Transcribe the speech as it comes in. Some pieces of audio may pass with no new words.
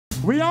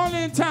We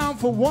only in town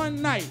for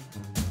one night.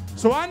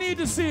 So I need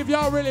to see if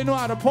y'all really know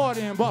how to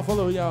party in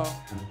Buffalo, y'all.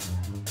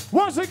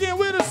 Once again,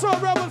 we're the Soul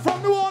Rebels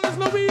from New Orleans,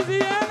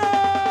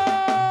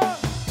 Louisiana.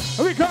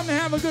 And we come to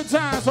have a good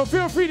time. So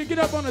feel free to get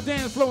up on the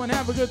dance floor and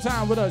have a good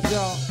time with us,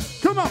 y'all.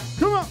 Come on,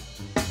 come on.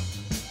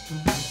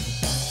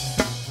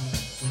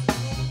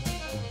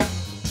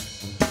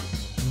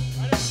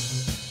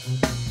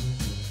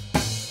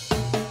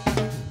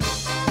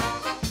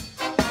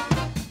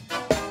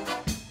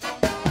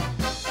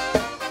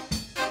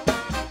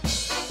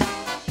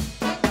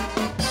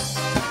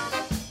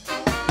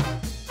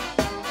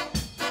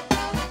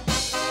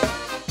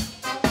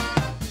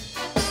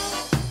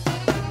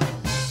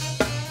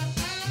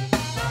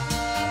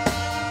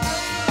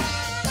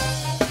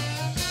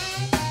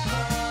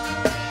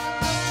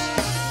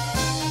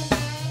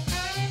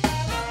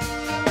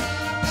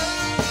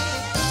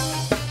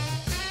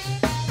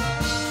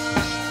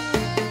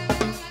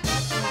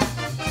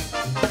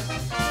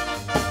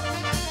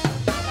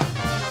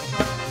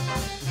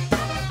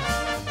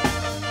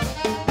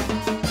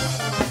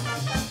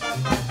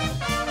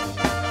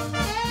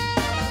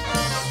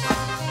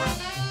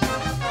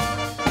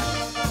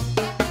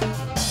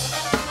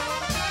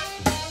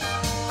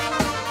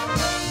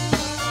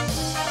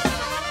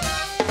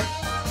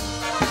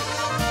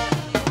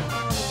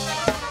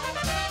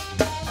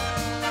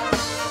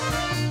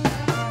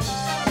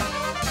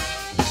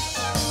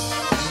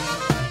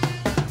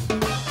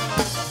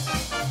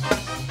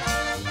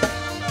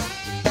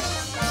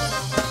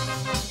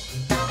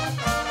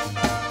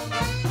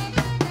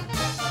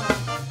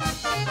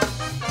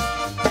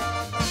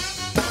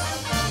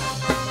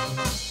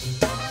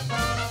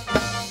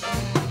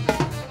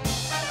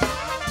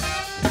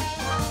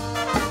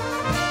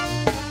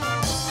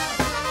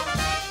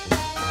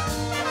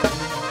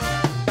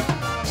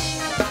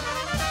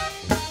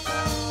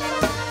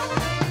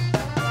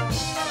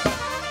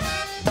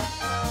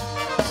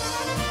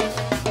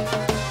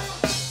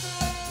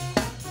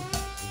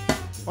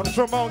 On the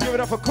trombone, give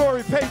it up for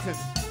Corey Payton.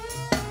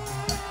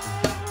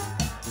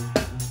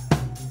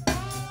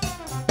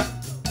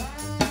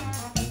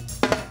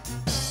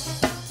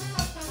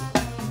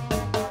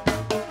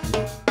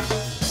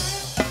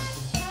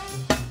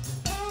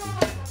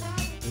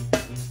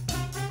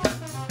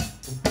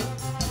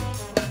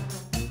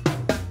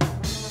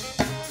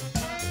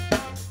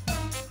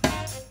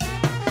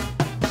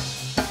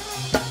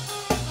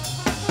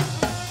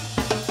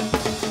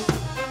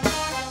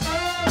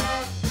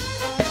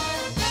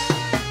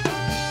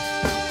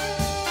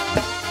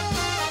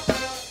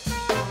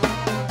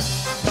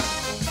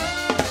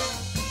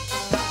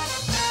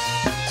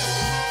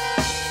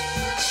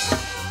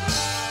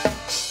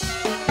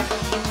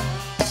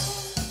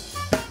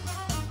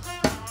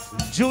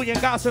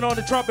 Julian Gosson on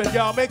the trumpet,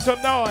 y'all. Make some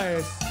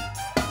noise.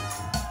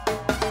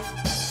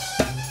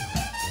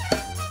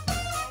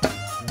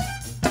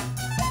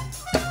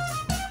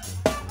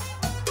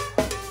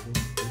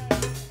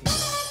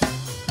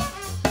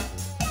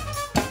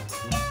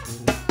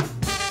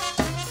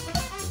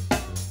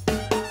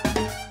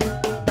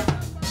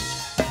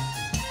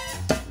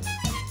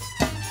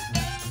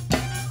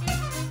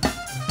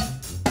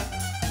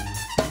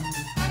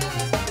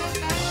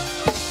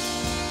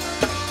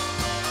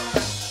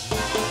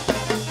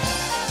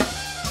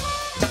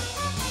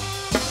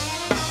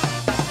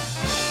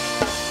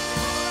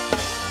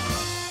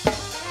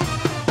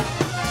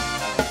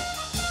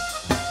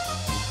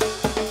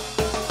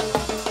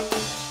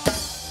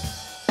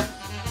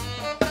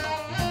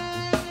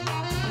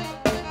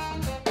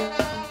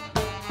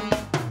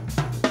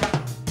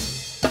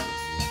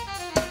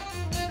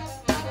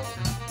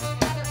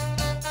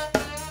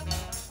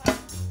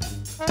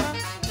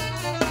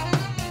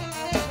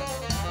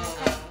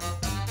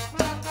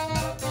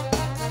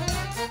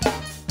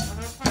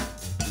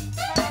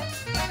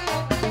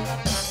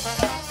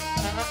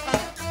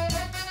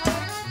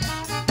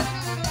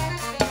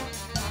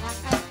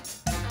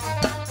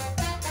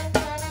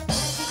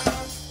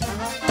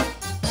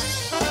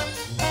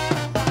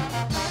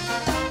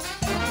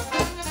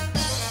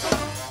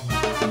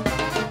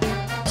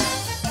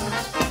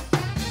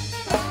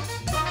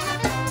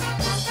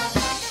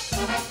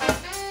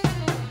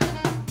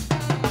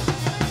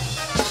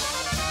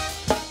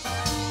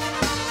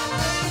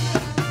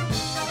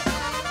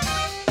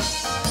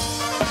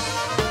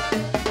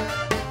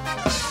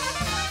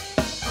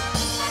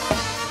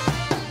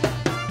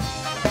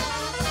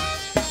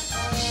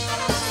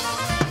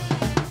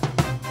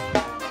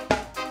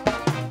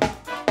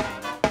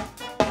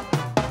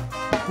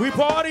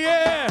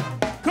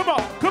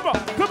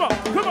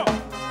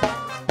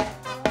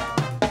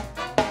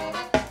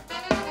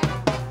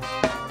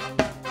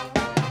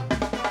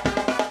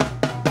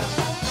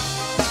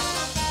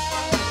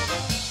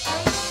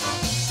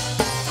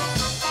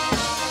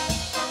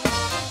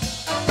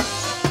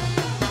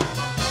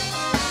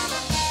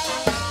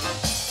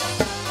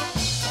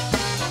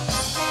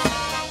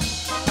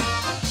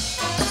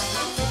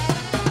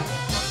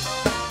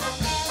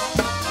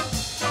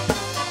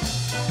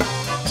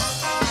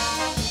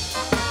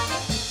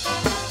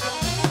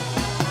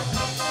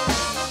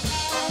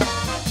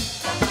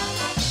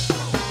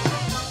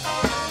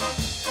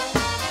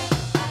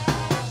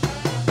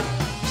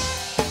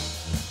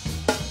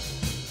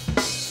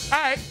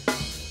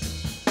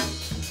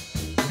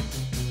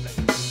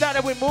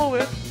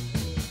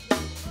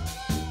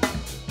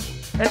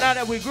 And now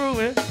that we're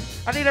grooving,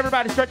 I need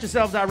everybody to stretch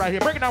yourselves out right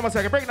here. Break it down 1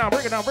 second. Break it down,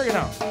 break it down, break it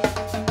down.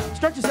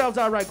 Stretch yourselves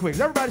out right quick.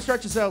 Everybody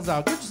stretch yourselves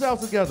out. Get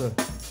yourselves together.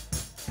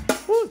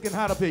 Woo, it's getting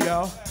hot up here,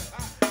 y'all.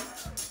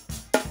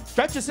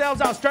 Stretch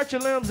yourselves out. Stretch your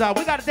limbs out.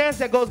 We got a dance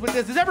that goes with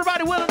this. Is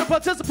everybody willing to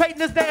participate in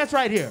this dance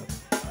right here?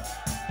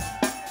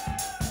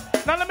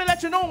 Now, let me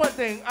let you know one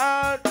thing.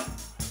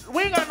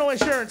 We ain't got no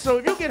insurance, so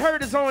if you get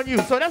hurt, it's on you.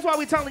 So that's why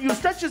we're telling you,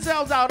 stretch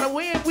yourselves out. And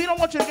we don't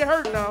want you to get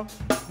hurt now.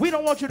 We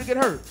don't want you to get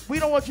hurt. We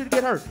don't want you to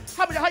get hurt.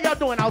 How y'all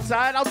doing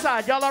outside?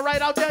 Outside. Y'all all right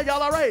out there?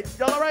 Y'all all right?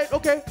 Y'all all right?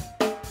 Okay.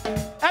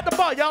 At the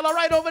bar, y'all all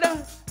right over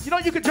there? You know,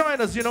 you can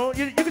join us, you know.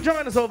 You can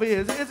join us over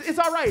here. It's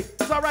all right.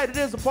 It's all right. It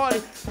is a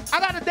party. I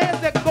got a dance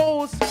that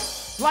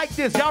goes like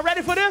this. Y'all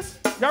ready for this?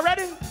 Y'all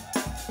ready?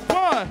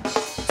 1,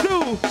 2,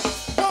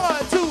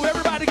 1, 2.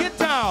 Everybody get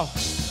down.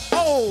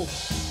 Oh,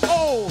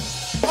 oh,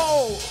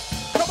 oh.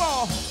 Come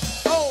on.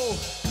 Oh,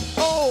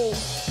 oh,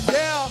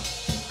 yeah.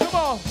 Come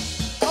on.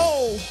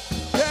 Oh,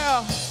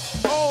 yeah.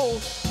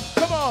 Oh,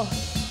 come on.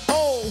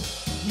 Oh,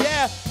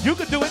 yeah. You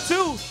can do it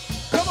too.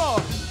 Come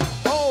on.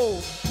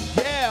 Oh,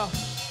 yeah.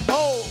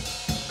 Oh,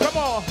 come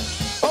on.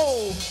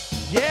 Oh,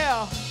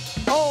 yeah.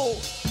 Oh,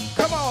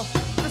 come on.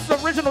 This is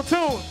the original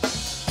tune.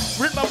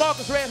 Written by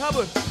Marcus Red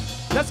Hubbard.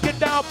 Let's get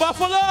down,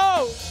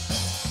 Buffalo.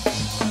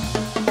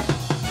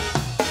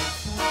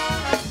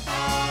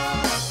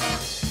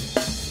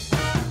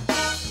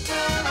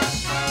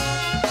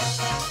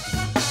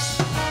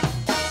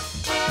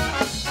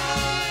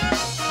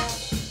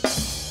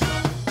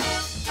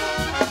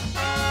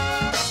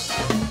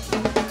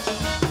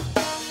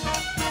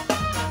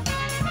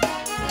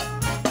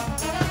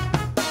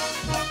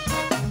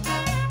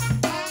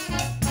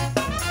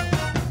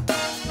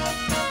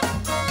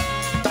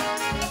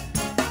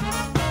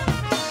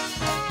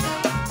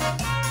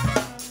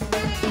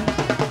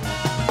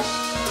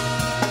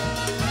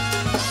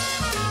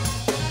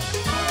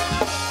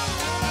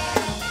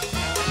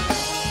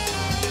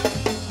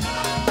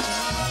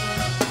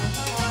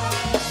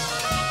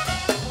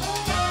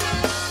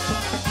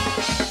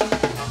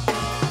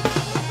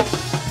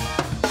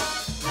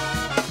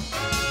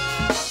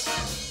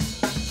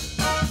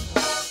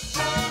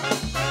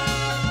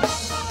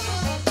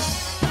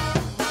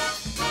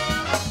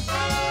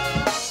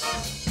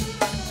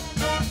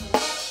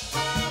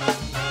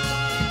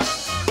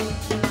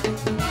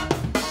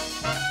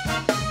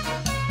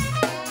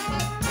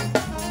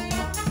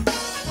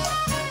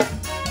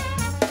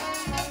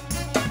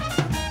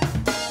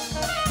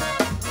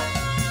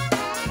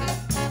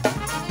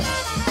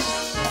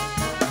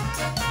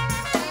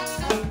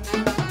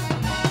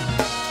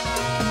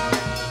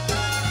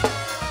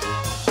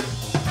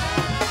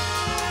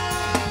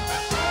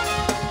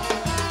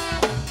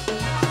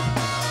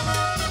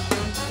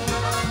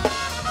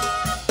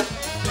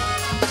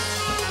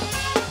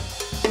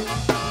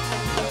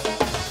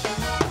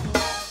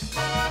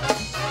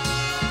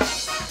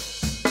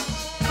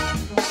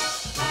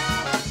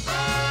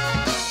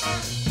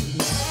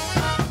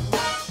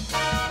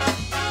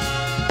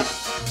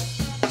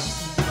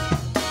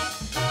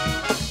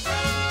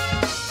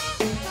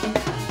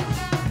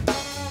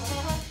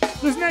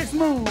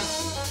 Move.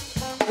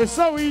 It's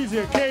so easy,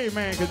 a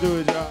caveman can do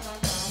it, y'all.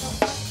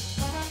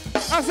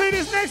 I say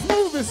this next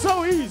move is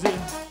so easy.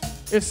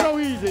 It's so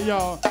easy,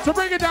 y'all. So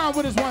break it down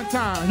with us one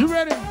time. You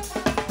ready?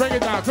 Break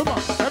it down. Come on.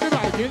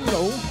 Everybody get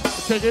low.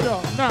 Take it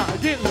up. Nah,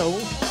 get low.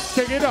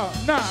 Take it up.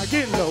 Nah,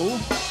 get low.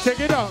 Take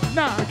it up.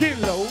 Nah, get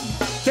low.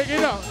 Take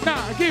it up.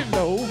 Nah, get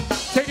low.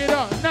 Take it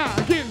up. Nah,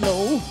 get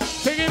low.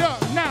 Take it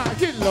up. Nah,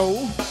 get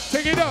low.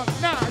 Take it up.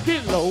 Nah,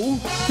 get low.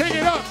 Take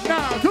it up.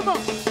 Nah, come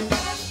on.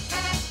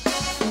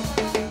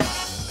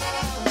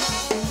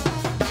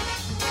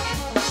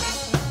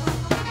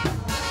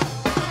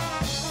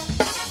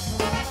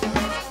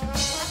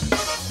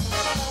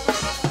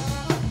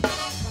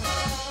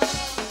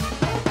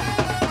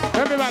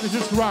 Everybody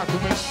just rock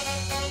with me.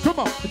 Come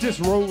on, just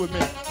roll with me.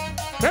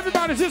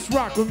 Everybody just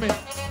rock with me.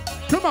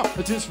 Come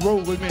on, just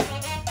roll with me.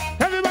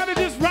 Everybody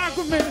just rock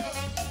with me.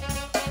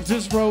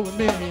 Just roll with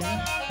me.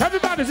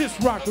 Everybody just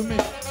rock with me.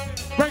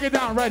 Break it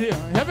down right here.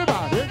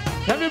 Everybody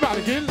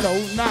get low.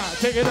 Nah,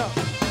 take it up.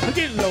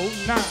 Get low.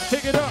 Nah,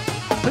 take it up.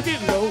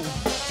 Get low.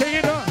 Take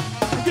it up.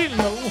 Get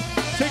low.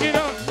 Take it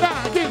up.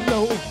 Nah, get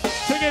low.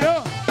 Take it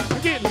up.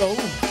 Get low.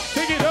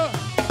 Take it up.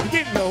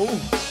 Get low.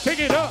 Take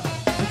it up.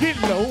 Get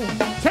low.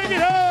 Take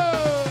it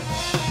up.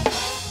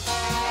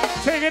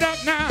 Take it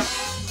up now.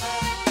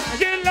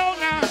 Get low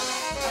now.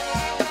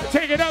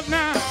 Take it up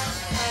now.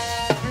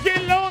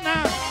 Get low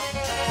now.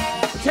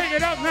 Take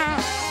it up now.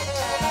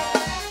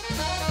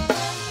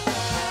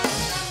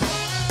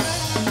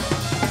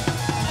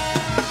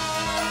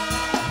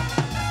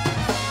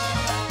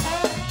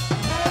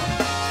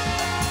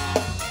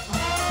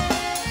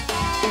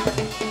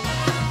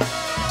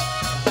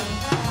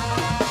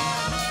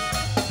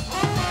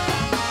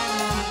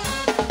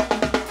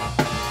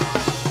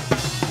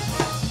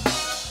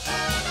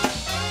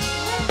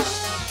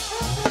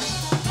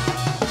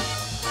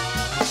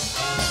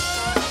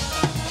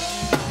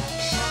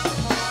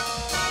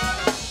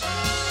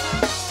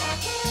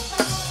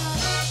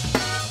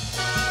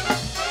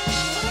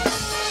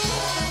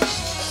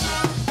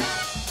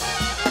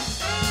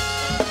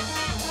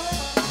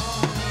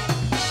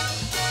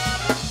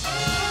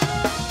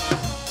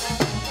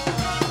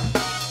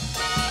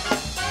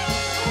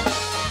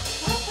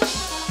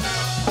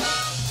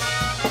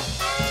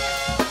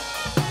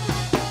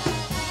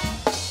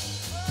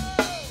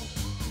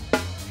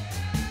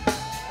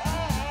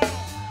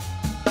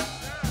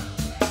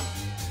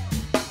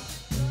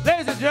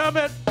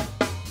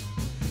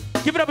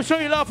 me show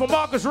you love for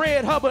Marcus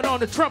Red Hubbard on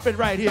the trumpet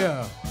right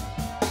here.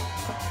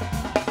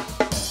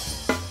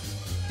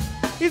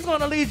 He's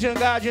going to lead you and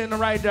guide you in the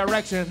right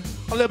direction.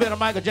 A little bit of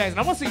Michael Jackson.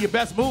 I want to see your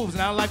best moves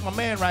now, like my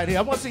man right here.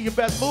 I want to see your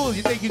best moves.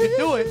 You think you can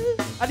do it?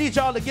 I need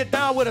y'all to get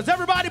down with us.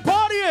 Everybody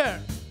partying!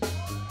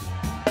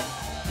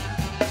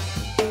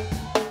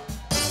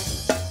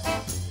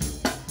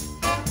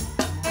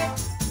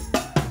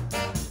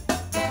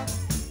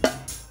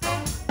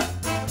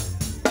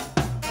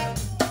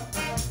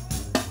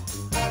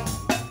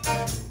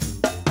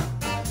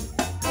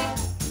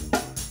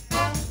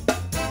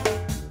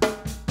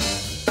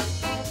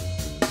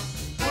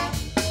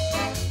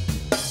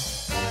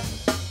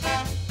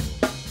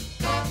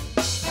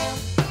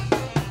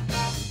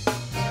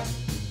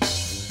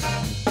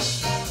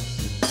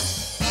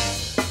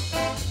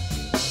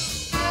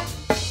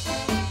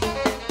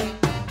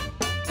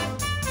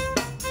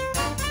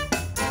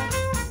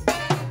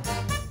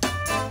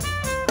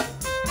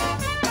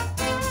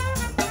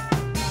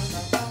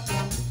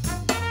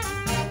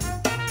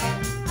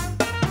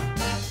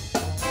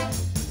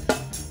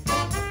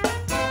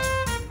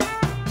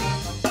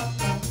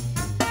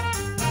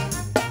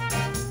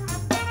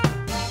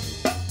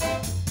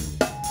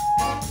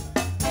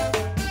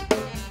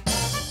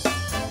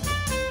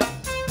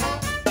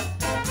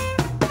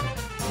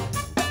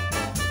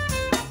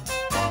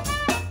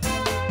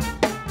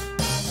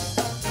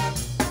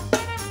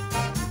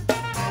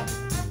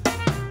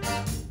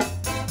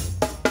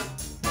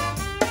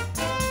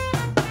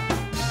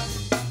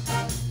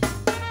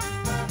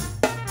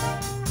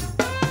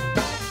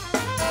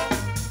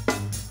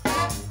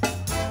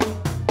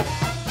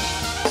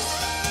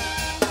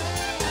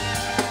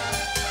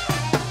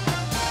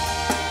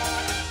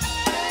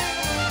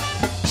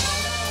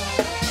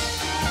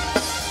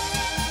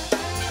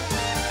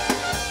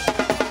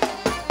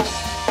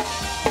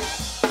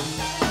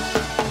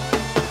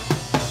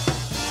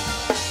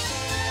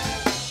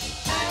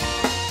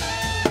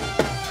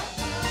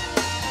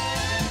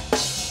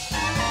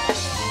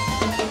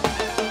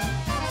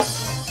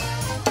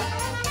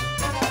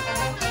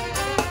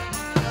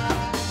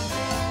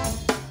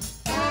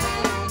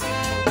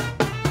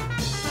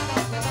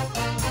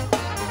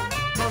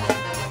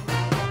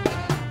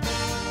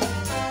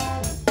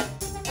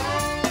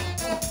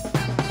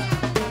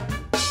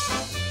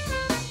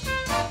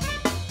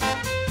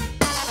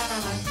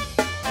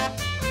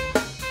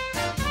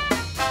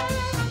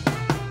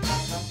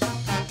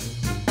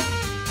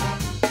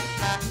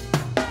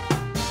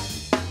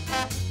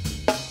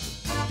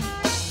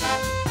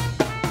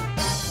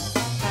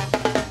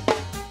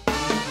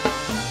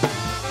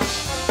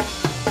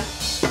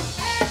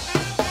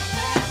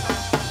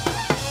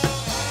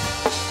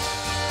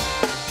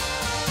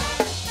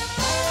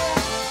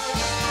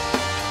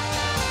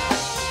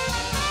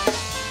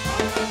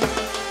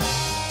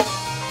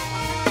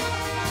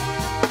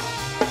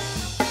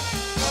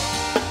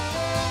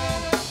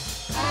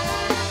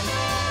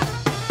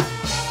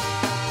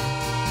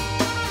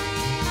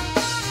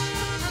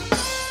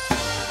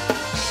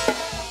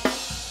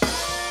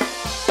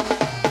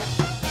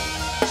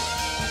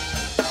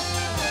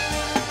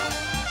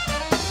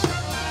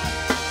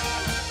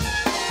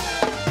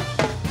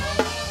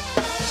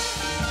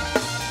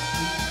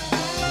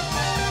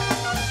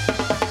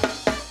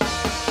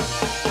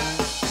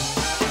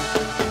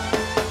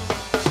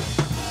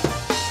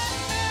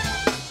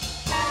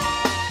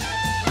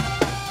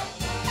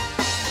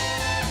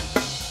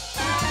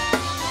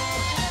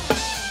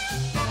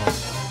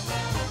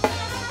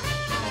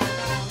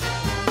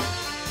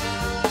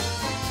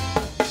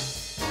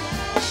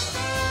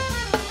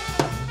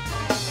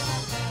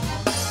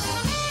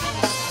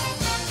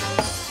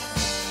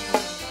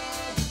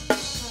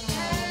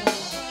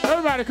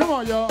 Come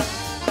on, y'all.